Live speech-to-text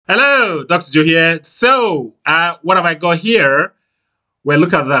Hello, Dr. Joe here. So, what have I got here? Well,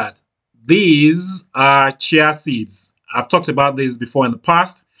 look at that. These are chia seeds. I've talked about this before in the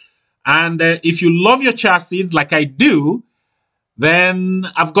past. And if you love your chia seeds like I do, then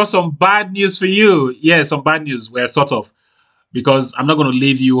I've got some bad news for you. Yeah, some bad news. Well, sort of. Because I'm not going to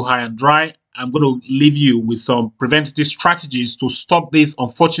leave you high and dry. I'm going to leave you with some preventative strategies to stop this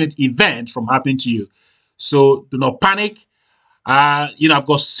unfortunate event from happening to you. So do not panic. I've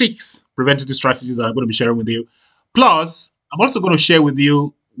got 6 preventative strategies that I'm going to be sharing with you. Plus, I'm also going to share with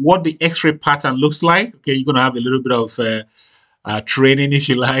you what the X-ray pattern looks like. Okay, you're going to have a little bit of training, if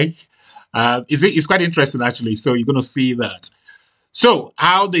you like. It's quite interesting, actually. So you're going to see that. So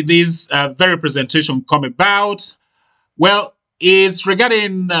how did this very presentation come about? Well, it's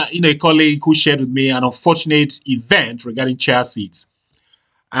regarding a colleague who shared with me an unfortunate event regarding chia seeds.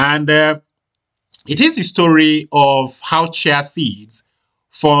 And it is the story of how chia seeds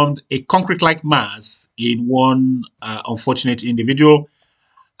formed a concrete-like mass in one unfortunate individual.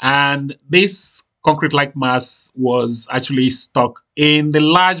 And this concrete-like mass was actually stuck in the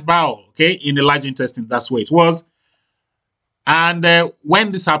large bowel, okay, in the large intestine. That's where it was. And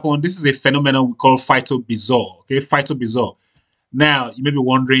when this happened, this is a phenomenon we call phytobezoar, okay, phytobezoar. Now, you may be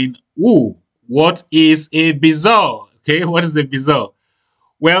wondering, ooh, what is a bezoar? Okay, what is a bezoar?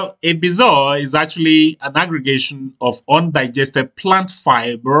 Well, a bezoar is actually an aggregation of undigested plant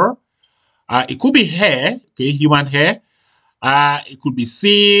fiber. It could be hair, okay, human hair. It could be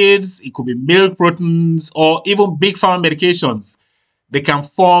seeds, it could be milk proteins, or even big pharma medications. They can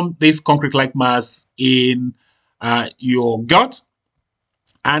form this concrete-like mass in your gut.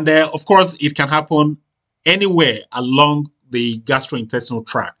 And of course, it can happen anywhere along the gastrointestinal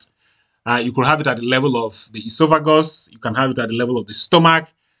tract. You could have it at the level of the esophagus. You can have it at the level of the stomach.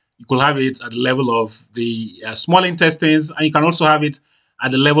 You could have it at the level of the small intestines. And you can also have it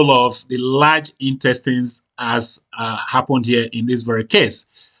at the level of the large intestines, as happened here in this very case.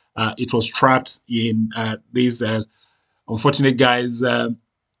 It was trapped in these unfortunate guy's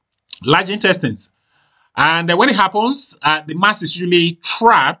large intestines. And when it happens, the mass is usually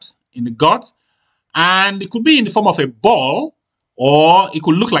trapped in the gut. And it could be in the form of a ball, or it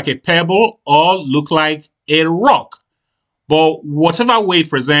could look like a pebble, or look like a rock. But whatever way it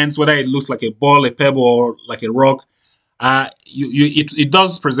presents, whether it looks like a ball, a pebble, or like a rock, it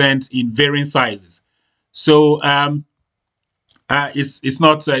does present in varying sizes. So it's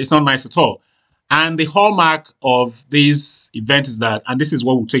not nice at all. And the hallmark of this event is that, and this is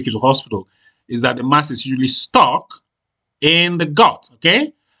what will take you to hospital, is that the mass is usually stuck in the gut.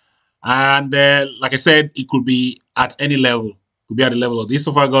 Okay. And like I said, it could be at any level. It could be at the level of the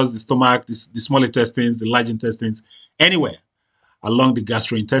esophagus, the stomach, the small intestines, the large intestines, anywhere along the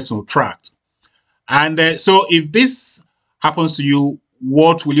gastrointestinal tract. And so if this happens to you,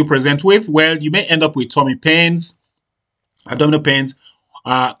 what will you present with? Well, you may end up with tummy pains, abdominal pains.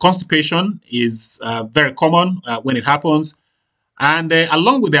 Constipation is very common when it happens. And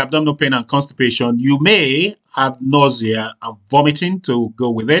along with the abdominal pain and constipation, you may have nausea and vomiting to go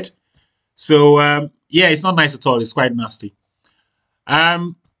with it. So, yeah, it's not nice at all. It's quite nasty.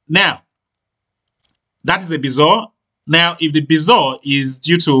 Now, that is a bezoar. Now, if the bezoar is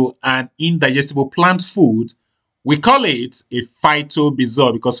due to an indigestible plant food, we call it a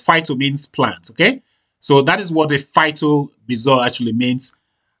phytobezoar because phyto means plant, okay? So that is what a phytobezoar actually means,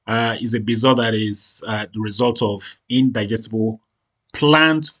 is a bezoar that is the result of indigestible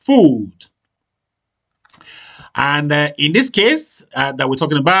plant food. And in this case that we're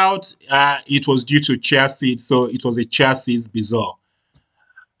talking about, it was due to chia seeds, so it was a chia seeds bezoar.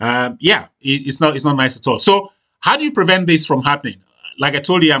 Yeah, it's not nice at all. So how do you prevent this from happening? Like I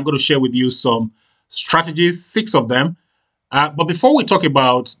told you, I'm going to share with you some strategies, 6 of them. But before we talk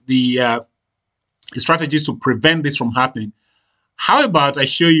about the strategies to prevent this from happening, how about I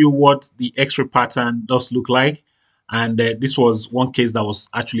show you what the X-ray pattern does look like? And this was one case that was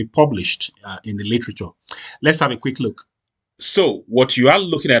actually published in the literature. Let's have a quick look. So what you are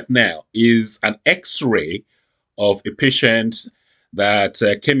looking at now is an X-ray of a patient that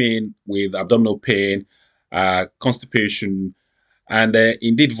came in with abdominal pain, constipation, and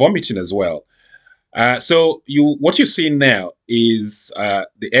indeed vomiting as well. So what you're seeing now is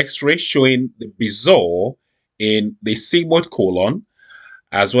the X-ray showing the bezoar in the sigmoid colon,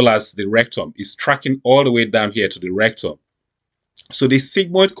 as well as the rectum. Is tracking all the way down here to the rectum. So the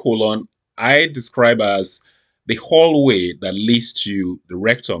sigmoid colon I describe as the hallway that leads to the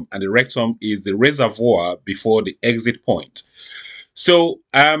rectum, and the rectum is the reservoir before the exit point. So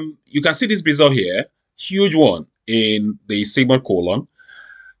you can see this bezoar here, huge one in the sigmoid colon,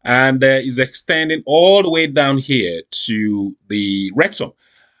 and is extending all the way down here to the rectum.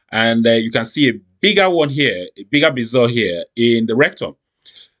 And you can see a bigger one here, a bigger bezoar here in the rectum.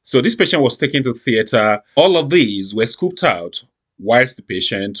 So this patient was taken to theater. All of these were scooped out whilst the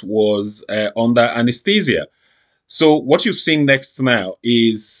patient was under anesthesia. So what you're seeing next now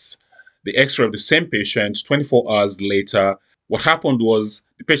is the X-ray of the same patient 24 hours later. What happened was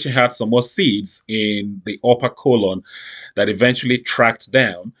the patient had some more seeds in the upper colon that eventually tracked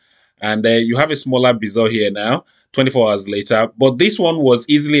down. And you have a smaller bezoar here now, 24 hours later. But this one was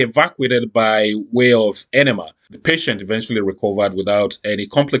easily evacuated by way of enema. The patient eventually recovered without any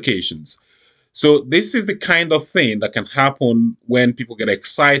complications. So this is the kind of thing that can happen when people get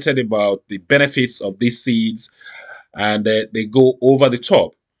excited about the benefits of these seeds and they go over the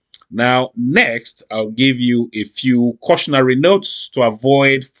top. Now, next, I'll give you a few cautionary notes to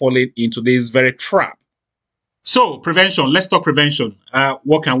avoid falling into this very trap. So, prevention. Let's talk prevention.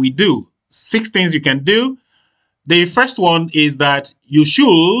 What can we do? 6 things you can do. The first one is that you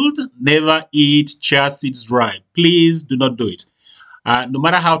should never eat chia seeds dry. Please do not do it. No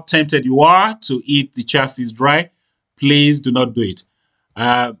matter how tempted you are to eat the chia seeds dry, please do not do it.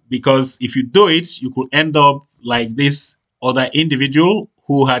 Because if you do it, you could end up like this other individual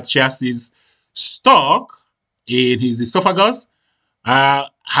who had chia seeds stuck in his esophagus.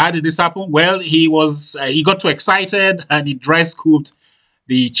 How did this happen? Well, he got too excited and he dry scooped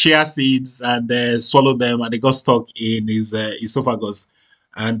the chia seeds and swallowed them, and they got stuck in his esophagus.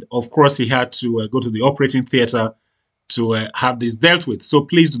 And of course, he had to go to the operating theater to have this dealt with. So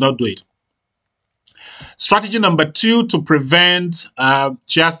please do not do it. Strategy number 2 to prevent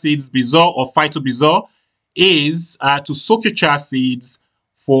chia seeds bezoar or phytobezoar is to soak your chia seeds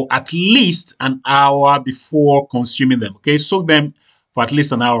for at least an hour before consuming them. Okay, soak them for at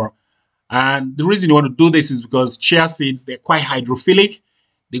least an hour. And the reason you want to do this is because chia seeds, they're quite hydrophilic.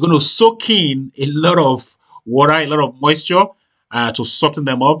 They're going to soak in a lot of water, a lot of moisture to soften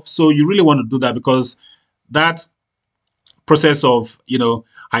them up. So you really want to do that because that process of,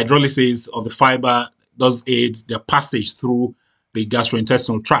 hydrolysis of the fiber does aid their passage through the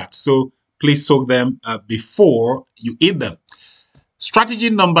gastrointestinal tract. So please soak them before you eat them. Strategy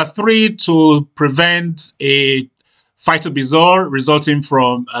number 3 to prevent a phytobezoar resulting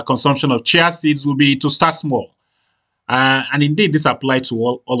from consumption of chia seeds will be to start small. And indeed, this applies to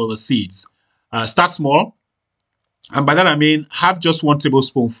all of the seeds. Start small. And by that, I mean, have just 1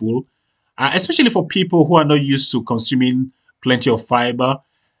 tablespoonful, especially for people who are not used to consuming plenty of fiber.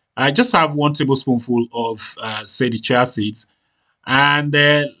 Just have 1 tablespoonful of, say, the chia seeds, and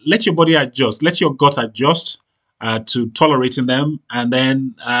let your body adjust. Let your gut adjust to tolerating them. And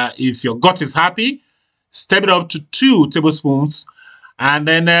then if your gut is happy, step it up to 2 tablespoons. And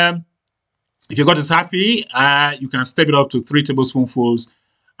then if your gut is happy, you can step it up to 3 tablespoonfuls.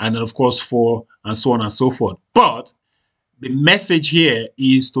 And then, of course, 4, and so on and so forth. But the message here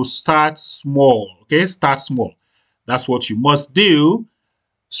is to start small. Okay, start small. That's what you must do.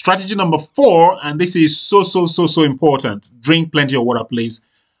 Strategy number 4, and this is so important. Drink plenty of water, please.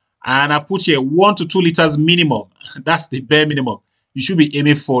 And I've put here 1 to 2 liters minimum. That's the bare minimum. You should be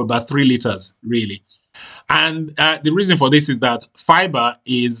aiming for about 3 liters, really. And the reason for this is that fiber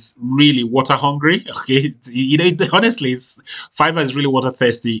is really water hungry. Okay, honestly, fiber is really water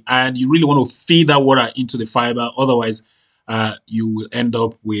thirsty, and you really want to feed that water into the fiber. Otherwise, you will end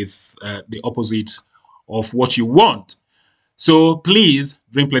up with the opposite of what you want. So please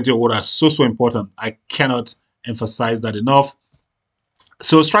drink plenty of water. So important. I cannot emphasize that enough.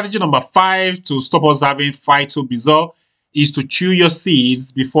 So strategy number 5 to stop us having phytobezoar is to chew your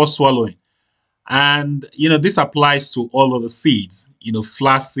seeds before swallowing. And, this applies to all of the seeds,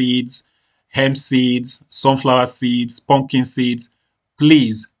 flax seeds, hemp seeds, sunflower seeds, pumpkin seeds.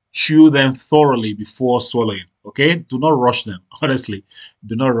 Please chew them thoroughly before swallowing. Okay? Do not rush them. Honestly,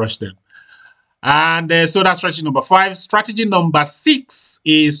 do not rush them. And so that's strategy number 5. Strategy number 6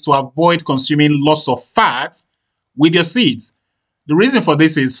 is to avoid consuming lots of fat with your seeds. The reason for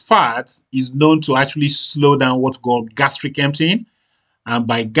this is fat is known to actually slow down what's called gastric emptying. And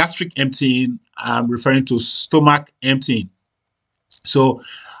by gastric emptying, I'm referring to stomach emptying. So,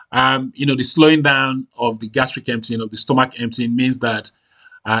 the slowing down of the gastric emptying, of the stomach emptying, means that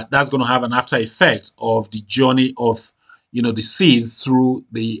that's going to have an after effect of the journey of the seeds through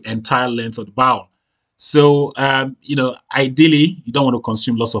the entire length of the bowel. So, ideally, you don't want to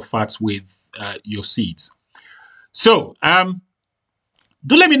consume lots of fats with your seeds. So,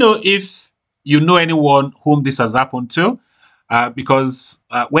 do let me know if you know anyone whom this has happened to, because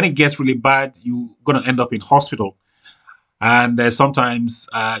when it gets really bad, you're going to end up in hospital. And sometimes,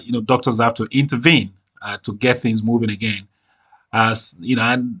 doctors have to intervene to get things moving again.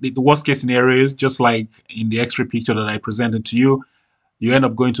 And the worst case scenario is just like in the X-ray picture that I presented to you. you end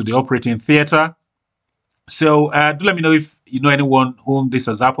up going to the operating theater. So do let me know if you know anyone whom this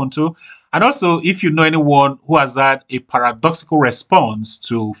has happened to. And also, if you know anyone who has had a paradoxical response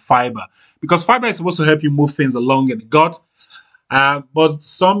to fiber, because fiber is supposed to help you move things along in the gut. But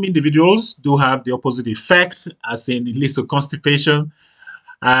some individuals do have the opposite effect, as in it leads to constipation.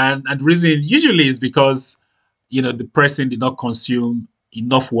 And the reason usually is because, the person did not consume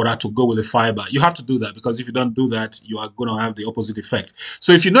enough water to go with the fiber. You have to do that, because if you don't do that, you are going to have the opposite effect.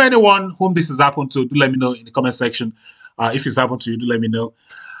 So if you know anyone whom this has happened to, do let me know in the comment section. If it's happened to you, do let me know.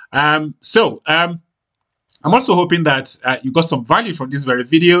 I'm also hoping that you got some value from this very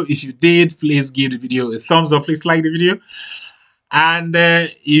video. If you did, please give the video a thumbs up. Please like the video. And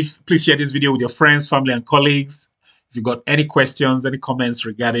please share this video with your friends, family, and colleagues. If you've got any questions, any comments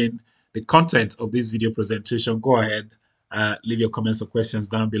regarding the content of this video presentation, go ahead, leave your comments or questions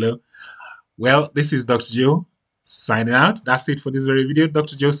down below. Well, this is Dr. Joe signing out. That's it for this very video.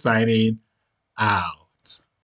 Dr. Joe signing out.